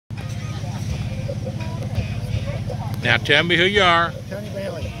Now tell me who you are. Tony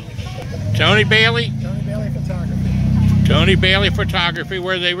Bailey. Tony Bailey? Tony Bailey Photography. Tony Bailey Photography.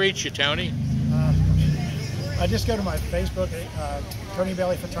 Where do they reach you, Tony? I just go to my Facebook, Tony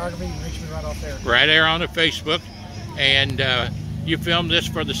Bailey Photography. You can reach me right off there. Right there on the Facebook. And you filmed this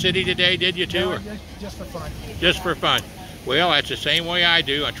for the city today, did you too? No, just for fun. Just for fun. Well, that's the same way I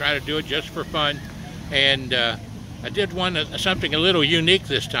do. I try to do it just for fun. And I did something a little unique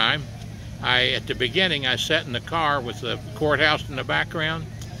this time. At the beginning, I sat in the car with the courthouse in the background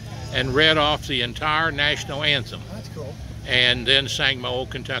and read off the entire national anthem. That's cool. And then sang my Old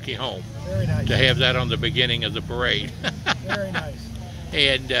Kentucky Home. Very nice. To have that on the beginning of the parade. Very nice.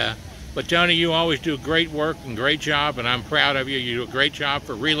 And but Tony, you always do great work and great job, and I'm proud of you. You do a great job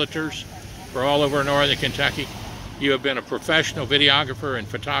for realtors, for all over northern Kentucky. You have been a professional videographer and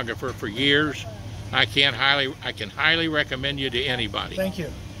photographer for years. I can highly recommend you to anybody. Thank you.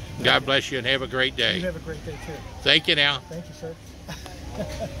 God bless you and have a great day. You have a great day too. Thank you now. Thank you, sir.